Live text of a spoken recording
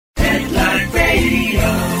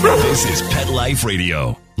This is Pet Life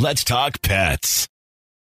Radio. Let's talk pets.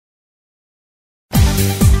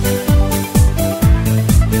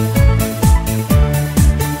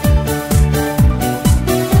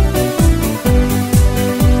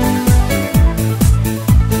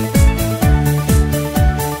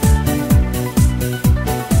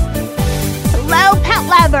 Hello, pet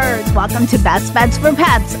lovers. Welcome to Best Beds for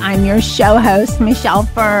Pets. I'm your show host, Michelle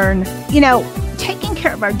Fern. Taking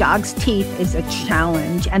care of our dog's teeth is a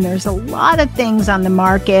challenge, and there's a lot of things on the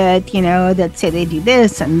market, that say they do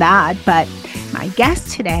this and that, but my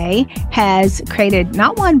guest today has created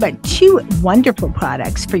not one, but two wonderful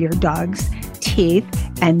products for your dog's teeth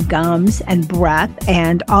and gums and breath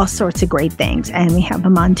and all sorts of great things, and we have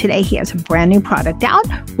him on today. He has a brand new product out.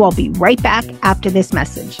 We'll be right back after this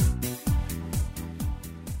message.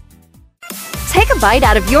 Take a bite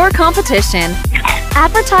out of your competition.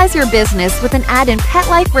 Advertise your business with an ad in Pet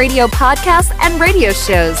Life Radio podcasts and radio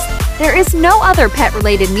shows. There is no other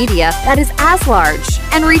pet-related media that is as large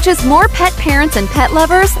and reaches more pet parents and pet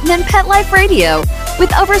lovers than Pet Life Radio.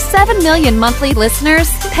 With over 7 million monthly listeners,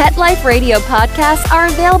 Pet Life Radio podcasts are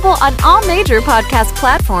available on all major podcast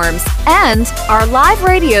platforms, and our live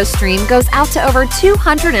radio stream goes out to over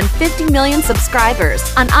 250 million subscribers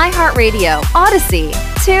on iHeartRadio, Odyssey,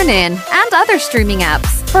 TuneIn, and other streaming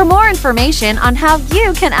apps. For more information on how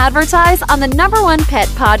you can advertise on the #1 pet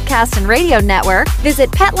podcast and radio network, visit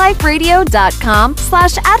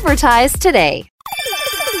PetLifeRadio.com/advertise today.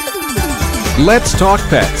 Let's Talk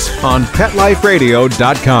Pets on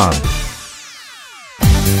PetLifeRadio.com.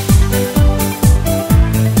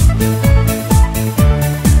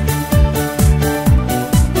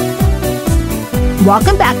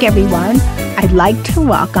 Welcome back, everyone. I'd like to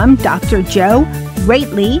welcome Dr. Joe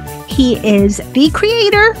Rately. He is the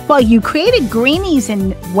creator. Well, you created Greenies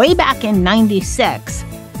way back in 96.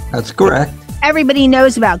 That's correct. Everybody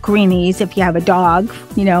knows about Greenies if you have a dog,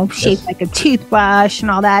 shaped like a toothbrush and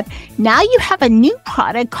all that. Now you have a new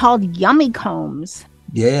product called Yummy Combs.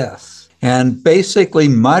 Yes. And basically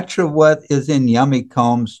much of what is in Yummy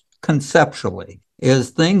Combs conceptually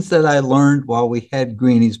is things that I learned while we had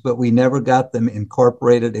Greenies, but we never got them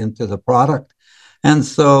incorporated into the product. And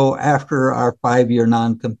so after our 5-year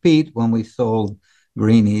non-compete, when we sold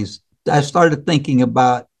Greenies, I started thinking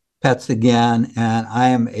about pets again. And I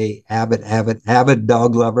am a avid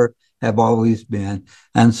dog lover, have always been.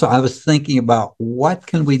 And so I was thinking about what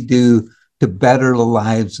can we do to better the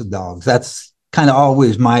lives of dogs? That's kind of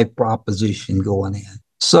always my proposition going in.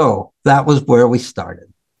 So that was where we started.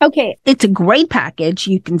 Okay, it's a great package.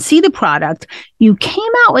 You can see the product. You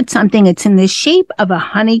came out with something. It's in the shape of a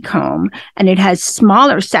honeycomb, and it has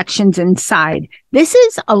smaller sections inside. This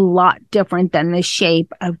is a lot different than the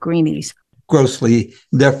shape of Greenies. Grossly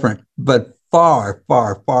different, but far,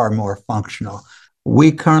 far, far more functional.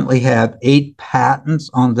 We currently have 8 patents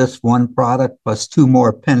on this one product, plus 2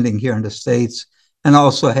 more pending here in the States, and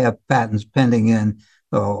also have patents pending in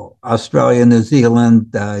Australia, New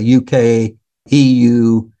Zealand, UK,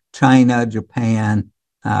 EU, China, Japan,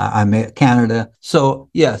 Canada. So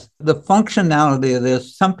yes, the functionality of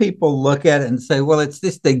this, some people look at it and say, well, it's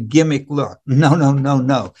just a gimmick look.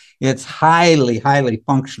 No. It's highly, highly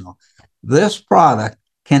functional. This product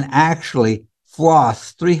can actually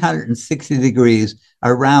floss 360 degrees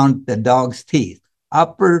around the dog's teeth,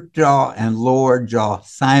 upper jaw and lower jaw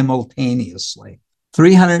simultaneously.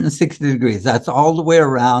 360 degrees. That's all the way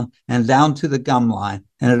around and down to the gum line.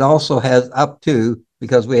 And it also has up to,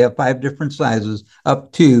 because we have 5 different sizes,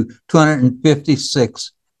 up to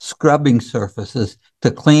 256 scrubbing surfaces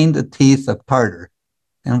to clean the teeth of tartar.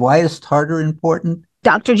 And why is tartar important?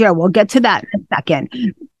 Dr. Joe, we'll get to that in a second.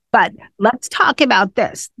 But let's talk about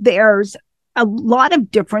this. There's a lot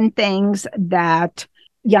of different things that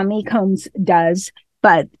Yummy Combs does.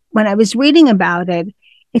 But when I was reading about it,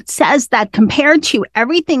 it says that compared to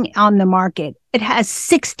everything on the market, it has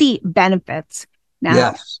 60 benefits. Now,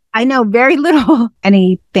 yes. I know very little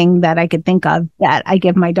anything that I could think of that I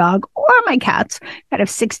give my dog or my cats that have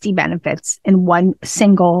 60 benefits in one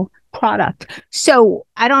single product. So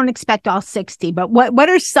I don't expect all 60, but what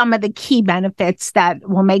are some of the key benefits that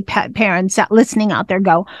will make pet parents listening out there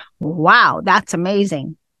go, wow, that's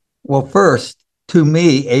amazing? Well, first, to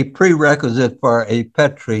me, a prerequisite for a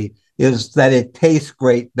pet treat is that it tastes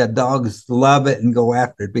great, that dogs love it and go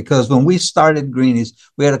after it. Because when we started Greenies,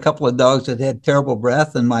 we had a couple of dogs that had terrible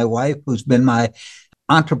breath, and my wife, who's been my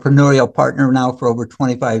entrepreneurial partner now for over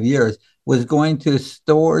 25 years, was going to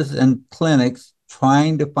stores and clinics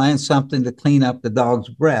trying to find something to clean up the dog's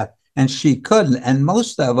breath, and she couldn't. And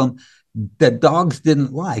most of them, the dogs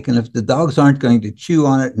didn't like. And if the dogs aren't going to chew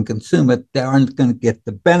on it and consume it, they aren't going to get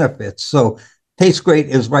the benefits. So tastes great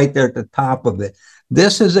is right there at the top of it.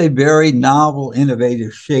 This is a very novel,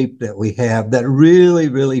 innovative shape that we have that really,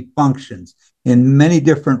 really functions in many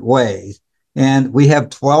different ways. And we have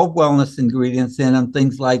 12 wellness ingredients in them,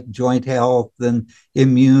 things like joint health and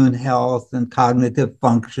immune health and cognitive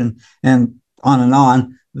function and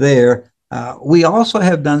on there. We also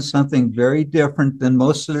have done something very different than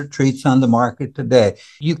most of the treats on the market today.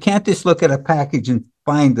 You can't just look at a package and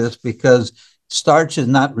find this because starch is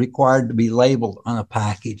not required to be labeled on a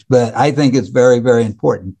package, but I think it's very, very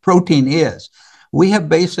important. Protein is. We have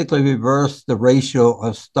basically reversed the ratio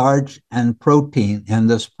of starch and protein in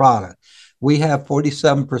this product. We have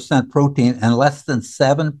 47% protein and less than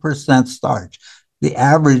 7% starch. The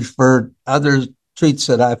average for other treats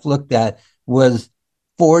that I've looked at was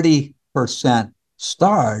 40%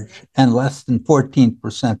 starch and less than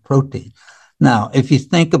 14% protein. Now, if you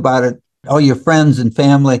think about it, all your friends and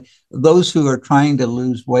family, those who are trying to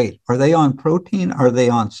lose weight, are they on protein or are they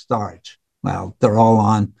on starch? Well, they're all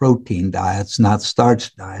on protein diets, not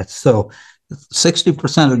starch diets. So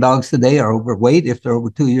 60% of dogs today are overweight if they're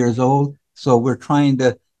over 2 years old. So we're trying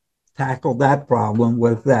to tackle that problem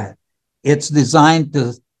with that. It's designed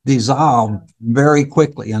to dissolve very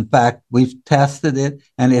quickly. In fact, we've tested it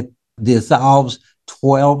and it dissolves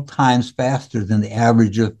 12 times faster than the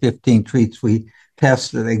average of 15 treats we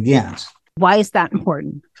tested against. Why is that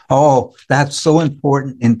important? Oh, that's so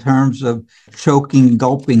important in terms of choking,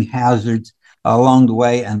 gulping hazards along the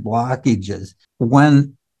way and blockages.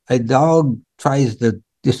 When a dog tries to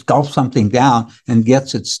just gulp something down and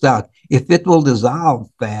gets it stuck, if it will dissolve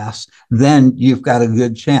fast, then you've got a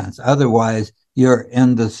good chance. Otherwise, you're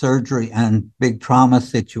in the surgery and big trauma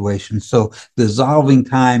situation. So dissolving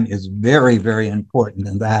time is very, very important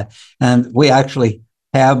in that. And we actually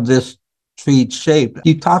have this treat shape.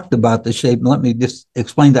 You talked about the shape. Let me just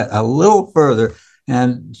explain that a little further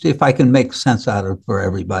and see if I can make sense out of it for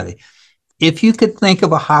everybody. If you could think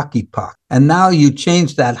of a hockey puck, and now you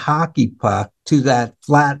change that hockey puck to that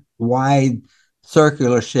flat, wide,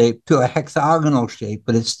 circular shape to a hexagonal shape,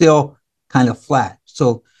 but it's still kind of flat.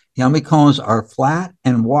 So Yummy cones are flat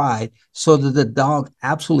and wide so that the dog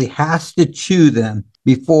absolutely has to chew them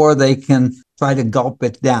before they can try to gulp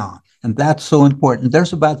it down. And that's so important.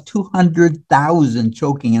 There's about 200,000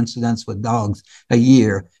 choking incidents with dogs a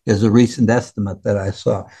year is a recent estimate that I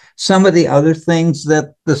saw. Some of the other things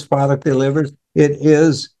that this product delivers, it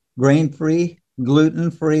is grain-free,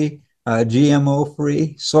 gluten-free,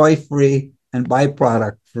 GMO-free, soy-free, and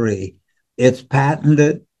byproduct-free. It's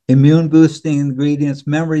patented, immune-boosting ingredients,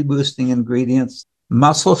 memory-boosting ingredients,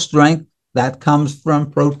 muscle strength, that comes from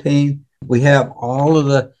protein. We have all of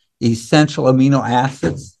the essential amino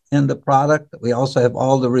acids in the product. We also have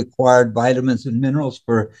all the required vitamins and minerals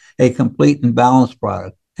for a complete and balanced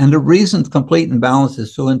product. And the reason complete and balanced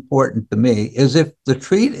is so important to me is if the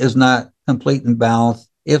treat is not complete and balanced,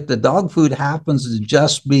 if the dog food happens to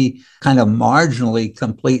just be kind of marginally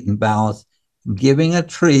complete and balanced, giving a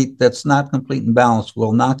treat that's not complete and balanced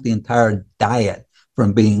will knock the entire diet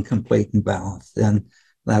from being complete and balanced. And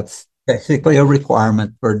that's basically a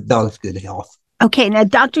requirement for dogs' good health. Okay, now,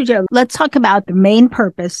 Dr. Joe, let's talk about the main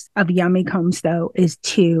purpose of Yummy Combs, though, is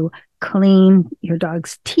to clean your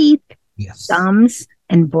dog's teeth, Yes. gums,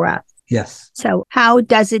 and breath. Yes. So how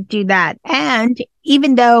does it do that? And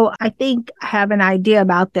even though I think I have an idea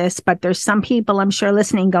about this, but there's some people I'm sure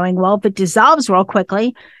listening going, well, if it dissolves real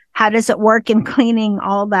quickly, how does it work in cleaning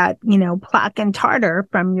all that, plaque and tartar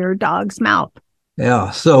from your dog's mouth? Yeah.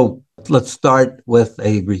 So let's start with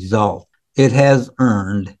a result. It has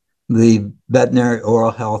earned the Veterinary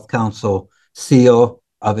Oral Health Council seal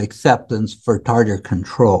of acceptance for tartar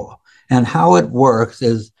control. And how it works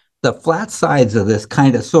is the flat sides of this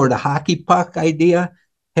kind of sort of hockey puck idea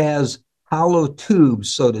has hollow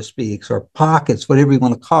tubes, so to speak, or pockets, whatever you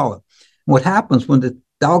want to call it. What happens when the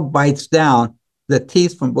dog bites down, the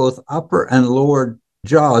teeth from both upper and lower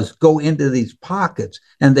jaws go into these pockets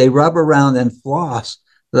and they rub around and floss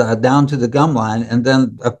down to the gum line, and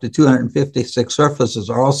then up to 256 surfaces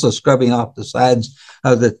are also scrubbing off the sides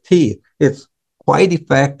of the teeth. It's quite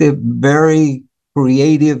effective, very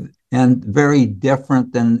creative, and very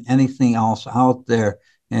different than anything else out there.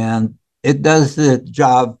 And it does the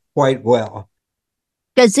job quite well.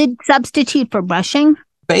 Does it substitute for brushing?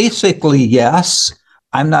 Basically, yes.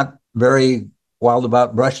 I'm not very wild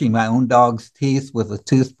about brushing my own dog's teeth with a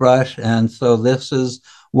toothbrush. And so this is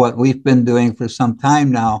what we've been doing for some time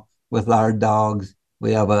now with our dogs.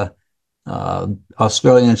 We have a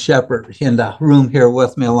Australian Shepherd in the room here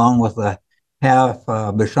with me, along with a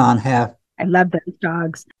Bichon half. I love those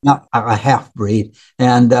dogs. Not a half breed.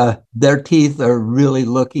 And their teeth are really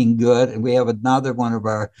looking good. And we have another one of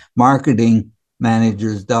our marketing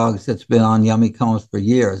manager's dogs that's been on Yummy Combs for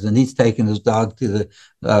years, and he's taken his dog to the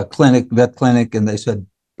vet clinic, and they said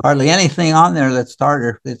hardly anything on there that's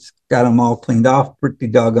tartar. It's got them all cleaned off pretty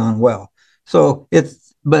doggone well. So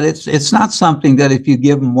it's not something that if you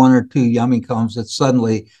give them one or two Yummy Combs, that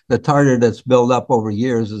suddenly the tartar that's built up over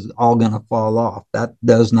years is all going to fall off. That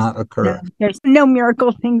does not occur. No, there's no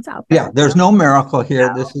miracle things out there. Yeah, there's no miracle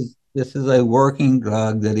here. No. This is a working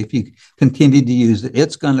drug that if you continue to use it,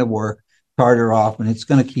 it's going to work tartar off, and it's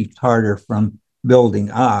going to keep tartar from building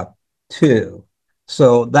up too.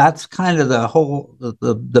 So that's kind of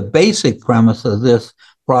the basic premise of this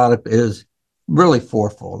product is really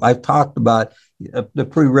fourfold. I've talked about the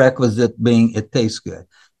prerequisite being it tastes good.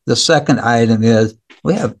 The second item is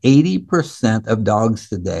we have 80% of dogs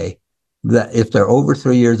today that if they're over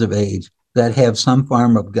 3 years of age that have some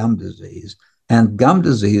form of gum disease. And gum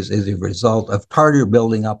disease is a result of tartar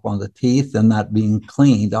building up on the teeth and not being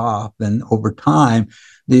cleaned off. And over time,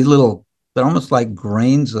 they're almost like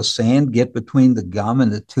grains of sand get between the gum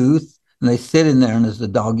and the tooth. And they sit in there, and as the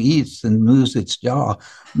dog eats and moves its jaw,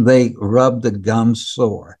 they rub the gums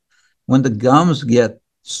sore. When the gums get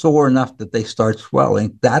sore enough that they start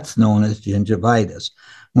swelling, that's known as gingivitis.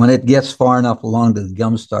 When it gets far enough along that the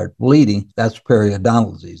gums start bleeding, that's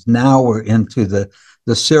periodontal disease. Now we're into the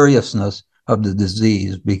seriousness of the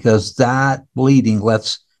disease, because that bleeding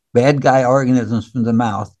lets bad guy organisms from the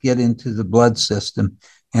mouth get into the blood system,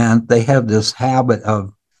 and they have this habit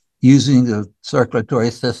of using the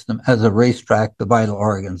circulatory system as a racetrack to vital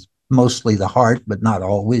organs, mostly the heart, but not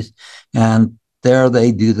always. And there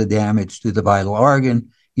they do the damage to the vital organ.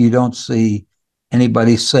 You don't see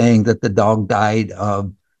anybody saying that the dog died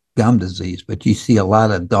of gum disease, but you see a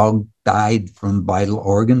lot of dog died from vital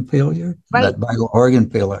organ failure. Right. That vital organ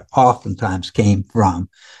failure oftentimes came from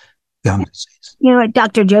gum disease. You know what,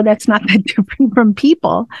 Dr. Joe, that's not that different from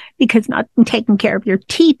people, because not taking care of your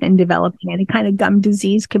teeth and developing any kind of gum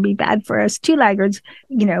disease could be bad for us two-leggeds.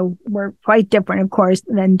 You know, we're quite different, of course,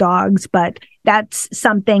 than dogs, but that's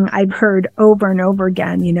something I've heard over and over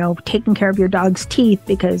again, you know, taking care of your dog's teeth,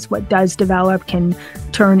 because what does develop can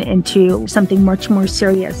turn into something much more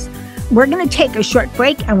serious. We're going to take a short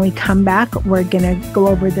break, and when we come back, we're going to go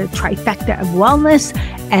over the trifecta of wellness.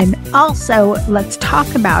 And also, let's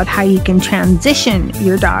talk about how you can transition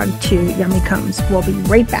your dog to Yummy Combs. We'll be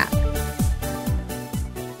right back.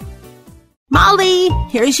 Molly,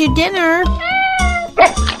 here's your dinner.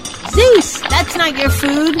 Zeus, that's not your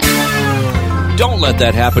food. Don't let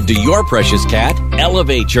that happen to your precious cat.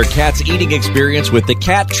 Elevate your cat's eating experience with the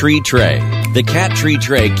Cat Tree Tray. The Cat Tree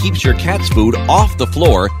Tray keeps your cat's food off the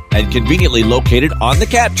floor and conveniently located on the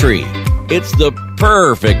cat tree. It's the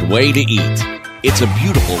perfect way to eat. It's a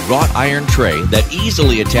beautiful wrought iron tray that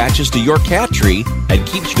easily attaches to your cat tree and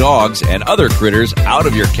keeps dogs and other critters out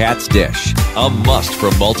of your cat's dish. A must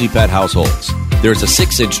for multi-pet households. There's a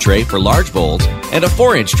 6-inch tray for large bowls and a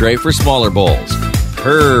 4-inch tray for smaller bowls.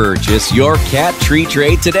 Purchase your Cat Tree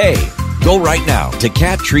Tray today. Go right now to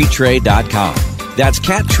cattreetray.com. That's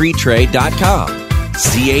cattreetray.com.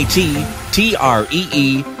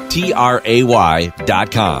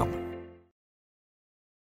 cattreetray.com.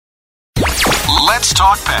 Let's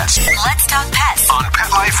talk pets. Let's talk pets On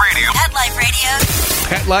Pet Life Radio. Pet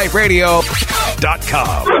Life Radio.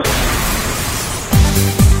 PetLifeRadio.com.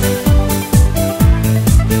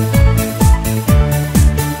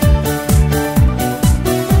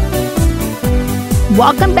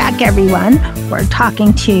 Welcome back, everyone. We're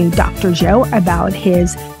talking to Dr. Joe about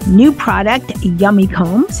his new product, Yummy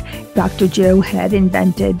Combs. Dr. Joe had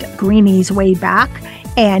invented Greenies way back,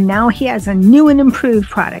 and now he has a new and improved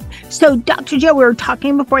product. So, Dr. Joe, we were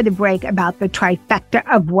talking before the break about the trifecta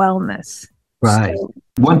of wellness. Right.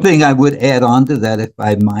 One thing I would add on to that, if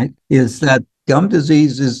I might, is that gum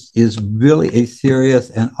disease is really a serious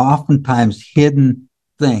and oftentimes hidden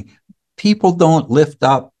thing. People don't lift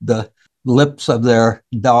up the lips of their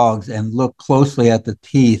dogs and look closely at the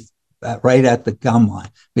teeth, right at the gum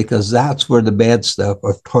line, because that's where the bad stuff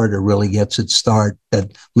of tartar really gets its start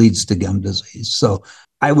that leads to gum disease. So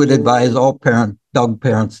I would advise all dog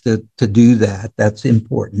parents to do that. That's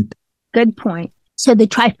important. Good point. So the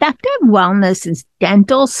trifecta of wellness is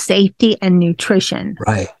dental, safety, and nutrition.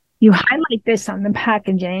 Right. You highlight this on the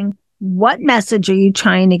packaging. What message are you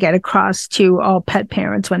trying to get across to all pet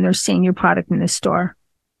parents when they're seeing your product in the store?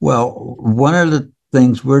 Well, one of the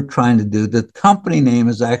things we're trying to do, the company name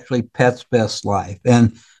is actually Pet's Best Life.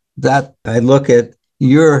 And that I look at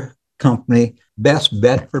your company, Best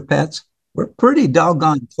Bet for Pets, we're pretty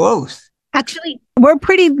doggone close. Actually, we're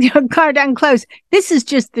pretty darn close. This is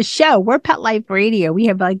just the show. We're Pet Life Radio. We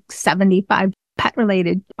have like 75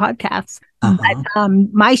 pet-related podcasts. But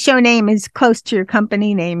my show name is close to your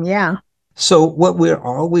company name. Yeah. So what we're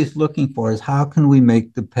always looking for is how can we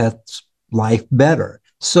make the pet's life better?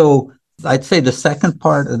 So I'd say the second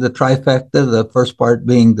part of the trifecta, the first part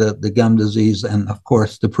being the gum disease, and of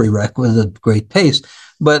course the prerequisite great taste.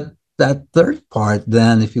 But that third part,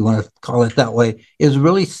 then, if you want to call it that way, is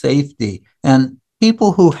really safety. And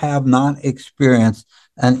people who have not experienced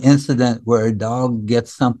an incident where a dog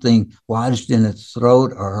gets something lodged in its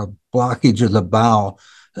throat or a blockage of the bowel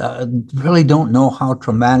really don't know how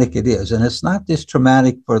traumatic it is. And it's not just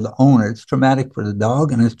traumatic for the owner, it's traumatic for the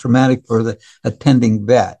dog, and it's traumatic for the attending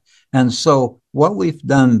vet. And so what we've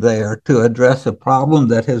done there to address a problem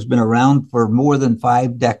that has been around for more than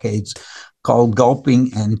 5 decades called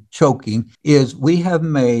gulping and choking is we have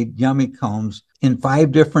made Yummy Combs in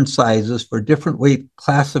 5 different sizes for different weight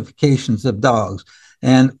classifications of dogs.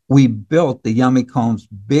 And we built the Yummy Combs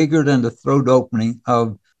bigger than the throat opening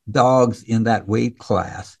of dogs in that weight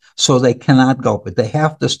class, so they cannot gulp it. They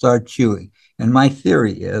have to start chewing. And my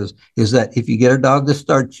theory is that if you get a dog to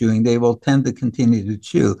start chewing, they will tend to continue to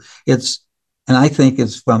chew. And I think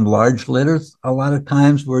it's from large litters a lot of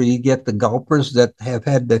times where you get the gulpers that have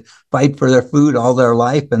had to fight for their food all their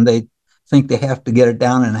life, and they think they have to get it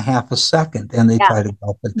down in a half a second, and they try to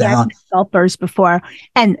gulp it down. Gulpers before.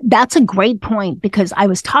 And that's a great point, because I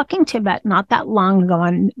was talking to a vet not that long ago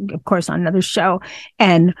on another show,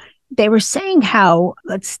 and they were saying how,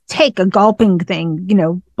 let's take a gulping thing,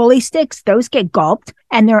 bully sticks, those get gulped,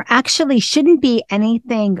 and there actually shouldn't be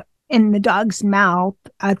anything in the dog's mouth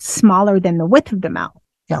smaller than the width of the mouth.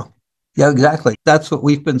 Yeah, exactly. That's what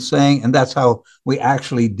we've been saying, and that's how we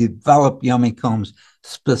actually develop Yummy Combs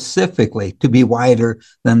specifically to be wider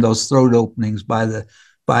than those throat openings by the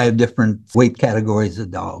 5 different weight categories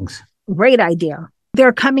of dogs. Great idea.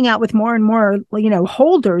 They're coming out with more and more,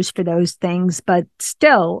 holders for those things, but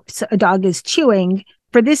still, a dog is chewing.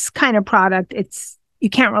 For this kind of product, you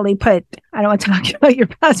can't really put, I don't want to talk about your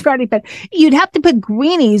past product, but you'd have to put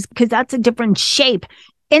greenies because that's a different shape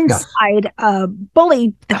inside a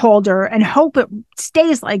bully holder and hope it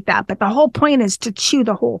stays like that. But the whole point is to chew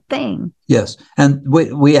the whole thing. Yes. And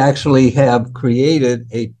we actually have created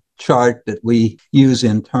a chart that we use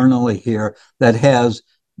internally here that has,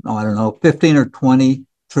 15 or 20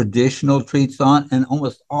 traditional treats on, and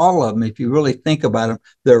almost all of them, if you really think about them,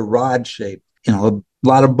 they're rod shaped. A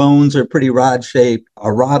lot of bones are pretty rod shaped,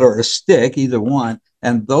 a rod or a stick, either one.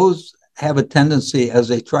 And those have a tendency, as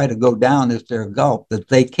they try to go down, if they're a gulp, that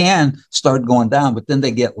they can start going down, but then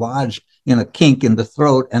they get lodged in a kink in the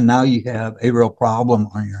throat, and now you have a real problem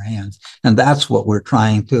on your hands. And that's what we're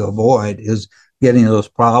trying to avoid, is getting those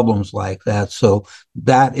problems like that. So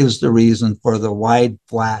that is the reason for the wide,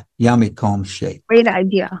 flat, Yummy Comb shape. Great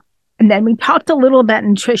idea. And then we talked a little about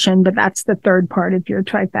nutrition, but that's the third part of your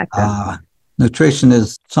trifecta. Nutrition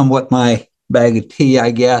is somewhat my bag of tea, I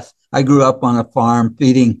guess. I grew up on a farm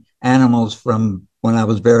feeding animals from when I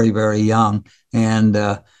was very, very young, and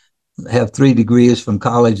have 3 degrees from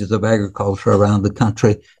colleges of agriculture around the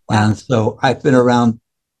country. And so I've been around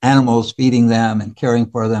animals, feeding them and caring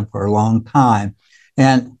for them for a long time.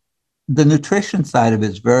 And the nutrition side of it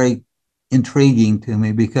is very intriguing to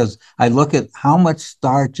me, because I look at how much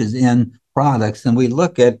starch is in products, and we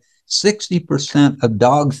look at 60% of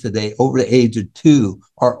dogs today over the age of 2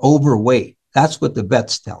 are overweight. That's what the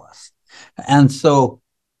vets tell us. And so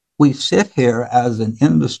we sit here as an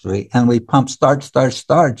industry and we pump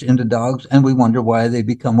starch into dogs, and we wonder why they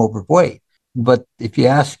become overweight. But if you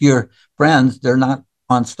ask your friends, they're not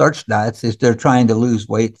on starch diets if they're trying to lose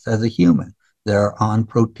weight as a human. They're on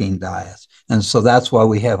protein diets. And so that's why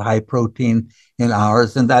we have high protein in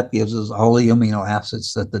ours, and that gives us all the amino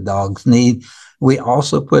acids that the dogs need. We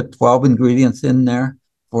also put 12 ingredients in there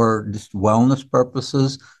for just wellness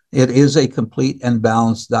purposes. It is a complete and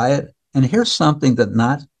balanced diet. And here's something that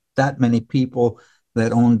not that many people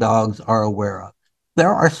that own dogs are aware of.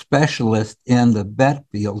 There are specialists in the vet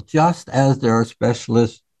field, just as there are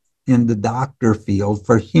specialists in the doctor field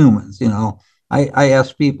for humans. I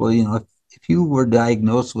ask people, if you were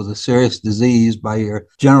diagnosed with a serious disease by your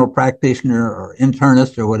general practitioner or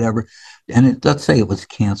internist or whatever, and let's say it was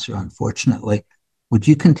cancer, unfortunately, would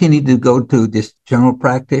you continue to go to this general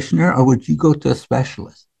practitioner, or would you go to a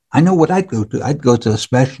specialist? I know what I'd go to. I'd go to a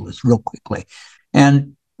specialist real quickly.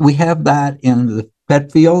 And we have that in the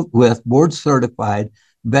pet field with board certified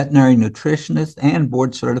veterinary nutritionists and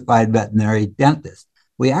board certified veterinary dentists.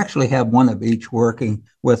 We actually have one of each working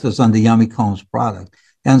with us on the Yummy Combs product.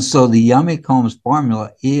 And so the Yummy Combs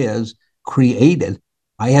formula is created.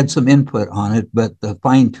 I had some input on it, but the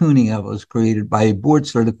fine tuning of it was created by a board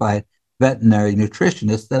certified veterinary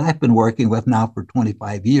nutritionists that I've been working with now for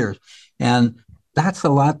 25 years. And that's a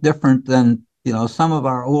lot different than, some of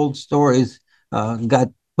our old stories got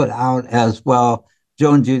put out as, well,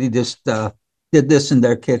 Joe and Judy just did this in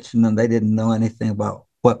their kitchen and they didn't know anything about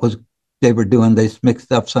what they were doing. They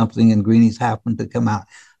mixed up something and greenies happened to come out.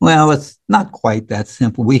 Well, it's not quite that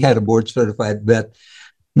simple. We had a board certified vet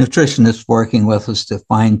nutritionist working with us to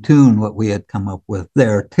fine tune what we had come up with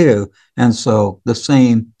there too. And so the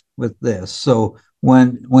same with this. So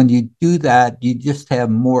when you do that, you just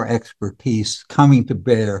have more expertise coming to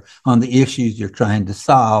bear on the issues you're trying to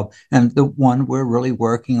solve. And the one we're really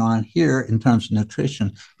working on here in terms of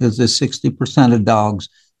nutrition is the 60% of dogs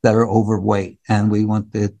that are overweight. And we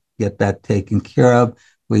want to get that taken care of.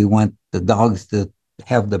 We want the dogs to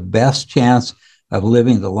have the best chance of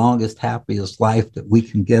living the longest, happiest life that we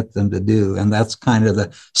can get them to do. And that's kind of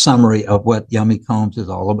the summary of what Yummy Combs is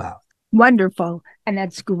all about. Wonderful. And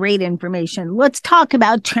that's great information. Let's talk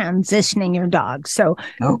about transitioning your dog. So,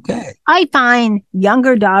 okay, I find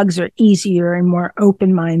younger dogs are easier and more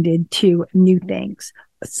open-minded to new things.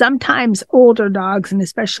 Sometimes older dogs, and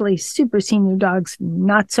especially super senior dogs,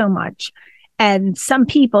 not so much. And some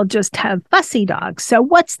people just have fussy dogs. So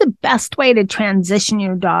what's the best way to transition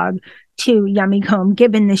your dog to Yummy Comb,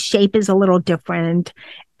 given the shape is a little different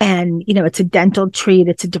and, it's a dental treat,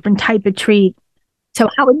 it's a different type of treat? So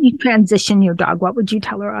how would you transition your dog? What would you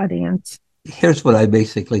tell our audience? Here's what I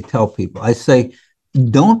basically tell people. I say,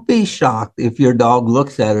 don't be shocked if your dog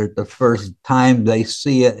looks at it the first time they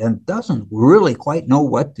see it and doesn't really quite know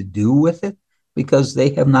what to do with it, because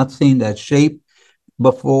they have not seen that shape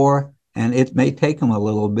before, and it may take them a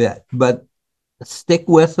little bit. But stick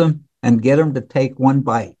with them and get them to take one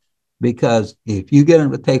bite, because if you get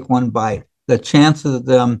them to take one bite, the chances of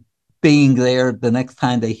them being there the next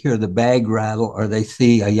time they hear the bag rattle or they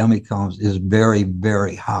see a Yummy Combs is very,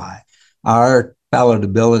 very high. Our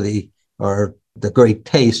palatability, or the great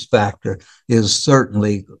taste factor, is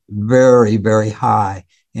certainly very, very high.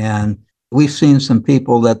 And we've seen some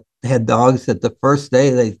people that had dogs that the first day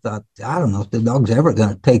they thought, I don't know if the dog's ever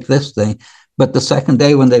going to take this thing. But the second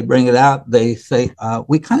day when they bring it out, they say,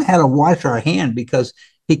 we kind of had to wash our hand because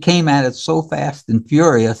he came at it so fast and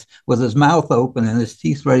furious with his mouth open and his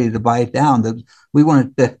teeth ready to bite down that we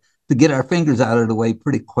wanted to get our fingers out of the way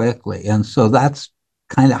pretty quickly. And so that's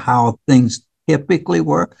kind of how things typically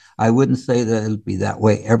work. I wouldn't say that it'll be that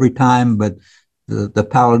way every time, but the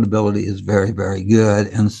palatability is very, very good.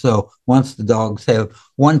 And so once the dogs have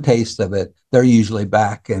one taste of it, they're usually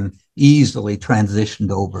back and easily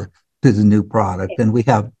transitioned over to the new product. And we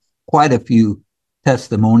have quite a few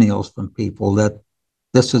testimonials from people that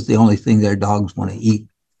this is the only thing their dogs want to eat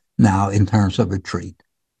now in terms of a treat.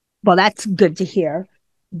 Well, that's good to hear.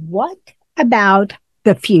 What about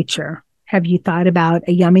the future? Have you thought about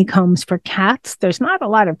a Yummy Combs for cats? There's not a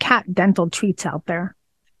lot of cat dental treats out there.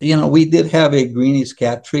 We did have a Greenies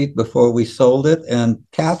cat treat before we sold it, and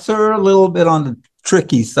cats are a little bit on the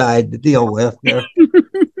tricky side to deal with.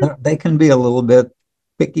 They can be a little bit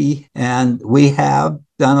picky, and we have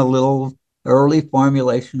done a little early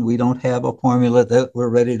formulation. We don't have a formula that we're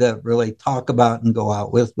ready to really talk about and go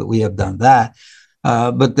out with, but we have done that.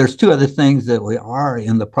 But there's two other things that we are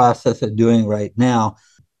in the process of doing right now.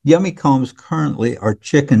 Yummy Combs currently are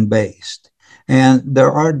chicken-based, and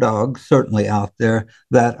there are dogs certainly out there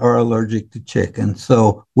that are allergic to chicken.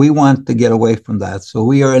 So we want to get away from that. So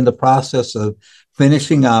we are in the process of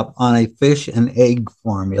finishing up on a fish and egg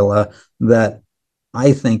formula that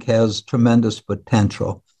I think has tremendous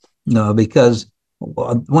potential. Because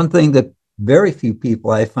one thing that very few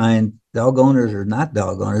people, I find, dog owners or not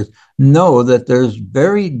dog owners, know that there's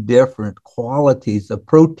very different qualities of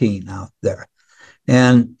protein out there.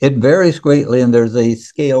 And it varies greatly. And there's a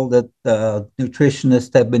scale that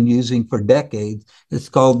nutritionists have been using for decades. It's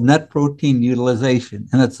called net protein utilization.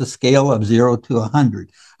 And it's a scale of 0 to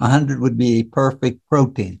 100. 100 would be a perfect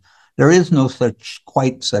protein. There is no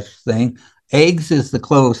quite such thing. Eggs is the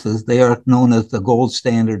closest. They are known as the gold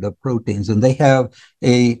standard of proteins, and they have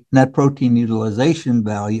a net protein utilization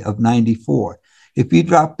value of 94. If you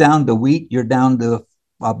drop down to wheat, you're down to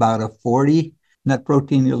about a 40 net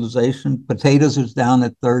protein utilization. Potatoes is down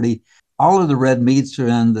at 30. All of the red meats are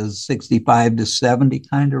in the 65 to 70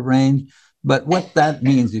 kind of range. But what that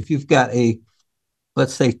means, if you've got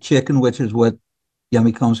let's say chicken, which is what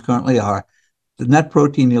Yummy Combs currently are, the net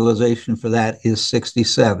protein utilization for that is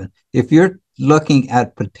 67. If you're looking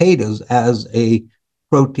at potatoes as a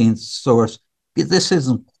protein source, this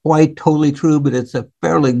isn't quite totally true, but it's a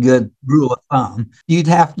fairly good rule of thumb. You'd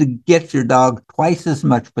have to get your dog twice as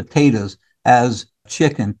much potatoes as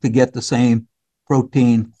chicken to get the same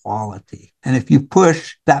protein quality. And if you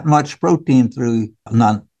push that much protein through,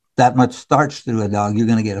 not that much starch through a dog, you're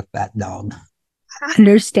going to get a fat dog. I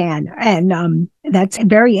understand. And that's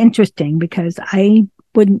very interesting because I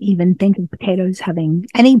wouldn't even think of potatoes having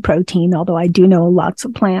any protein, although I do know lots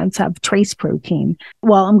of plants have trace protein.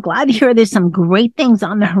 Well, I'm glad to hear there's some great things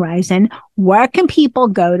on the horizon. Where can people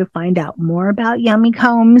go to find out more about Yummy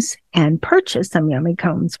Combs and purchase some Yummy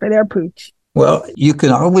Combs for their pooch? Well, you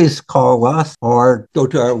can always call us or go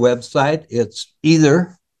to our website. It's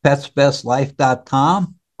either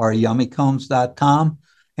petsbestlife.com or yummycombs.com.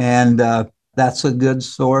 And that's a good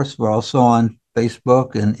source. We're also on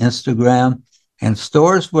Facebook and Instagram and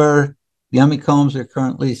stores where Yummy Combs are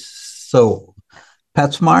currently sold.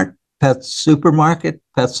 PetSmart, Pet Supermarket,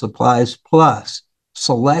 Pet Supplies Plus.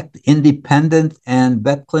 Select independent and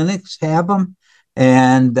vet clinics have them.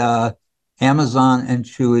 And Amazon and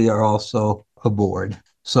Chewy are also aboard.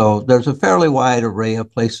 So there's a fairly wide array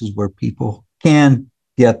of places where people can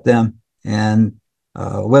get them. And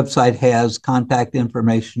website has contact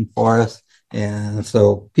information for us. And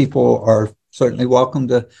so people are certainly welcome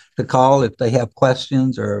to call if they have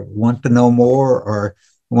questions or want to know more or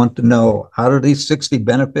want to know out of these 60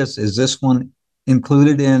 benefits, is this one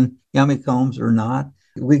included in Yummy Combs or not?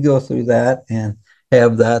 We go through that and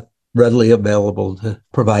have that readily available to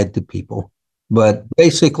provide to people. But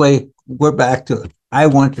basically, we're back to it. I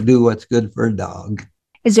want to do what's good for a dog.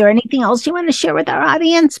 Is there anything else you want to share with our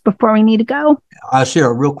audience before we need to go? I'll share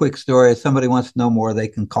a real quick story. If somebody wants to know more, they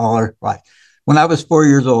can call her. Right. When I was 4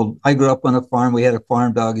 years old, I grew up on a farm. We had a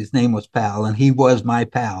farm dog. His name was Pal, and he was my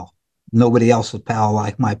pal. Nobody else was Pal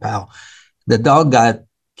like my pal. The dog got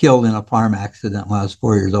killed in a farm accident when I was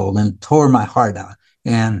 4 years old and tore my heart out.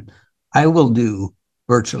 And I will do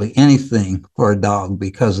virtually anything for a dog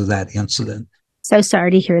because of that incident. So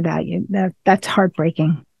sorry to hear that. That's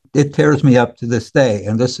heartbreaking. It tears me up to this day,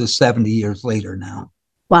 and this is 70 years later now.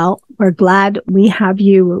 Well, we're glad we have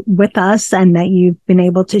you with us and that you've been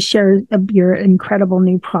able to share your incredible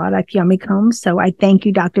new product, Yummy Combs. So I thank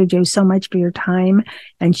you, Dr. Joe, so much for your time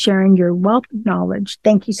and sharing your wealth of knowledge.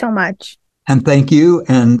 Thank you so much. And thank you,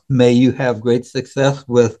 and may you have great success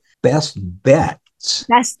with Best Bets.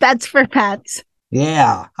 Best Bets for Pets.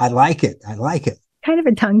 Yeah, I like it. Kind of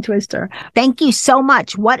a tongue twister. Thank you so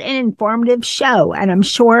much. What an informative show. And I'm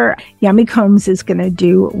sure Yummy Combs is going to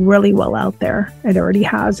do really well out there. It already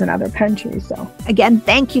has in other countries. So again,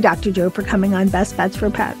 thank you, Dr. Joe, for coming on Best Bets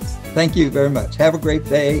for Pets. Thank you very much. Have a great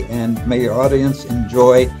day, and may your audience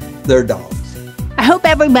enjoy their dogs. I hope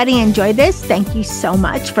everybody enjoyed this. Thank you so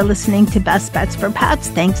much for listening to Best Bets for Pets.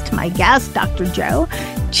 Thanks to my guest, Dr. Joe.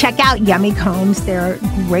 Check out Yummy Combs. They're a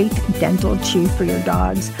great dental chew for your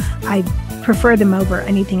dogs. I prefer them over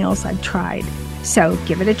anything else I've tried. So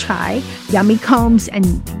give it a try. Yummy Combs, and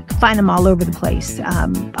you can find them all over the place,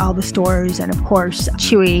 all the stores, and of course,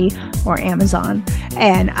 Chewy or Amazon.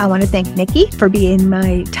 And I want to thank Nikki for being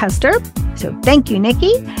my tester. So thank you,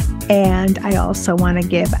 Nikki. And I also want to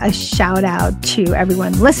give a shout out to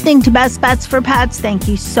everyone listening to Best Bets for Pets. Thank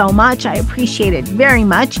you so much. I appreciate it very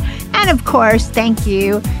much. And of course, thank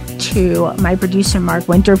you to my producer, Mark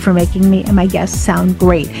Winter, for making me and my guests sound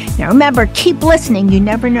great. Now remember, keep listening. You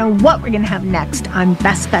never know what we're going to have next on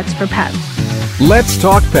Best Bets for Pets. Let's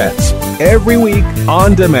Talk Pets, every week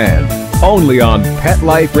on demand, only on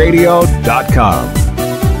PetLifeRadio.com.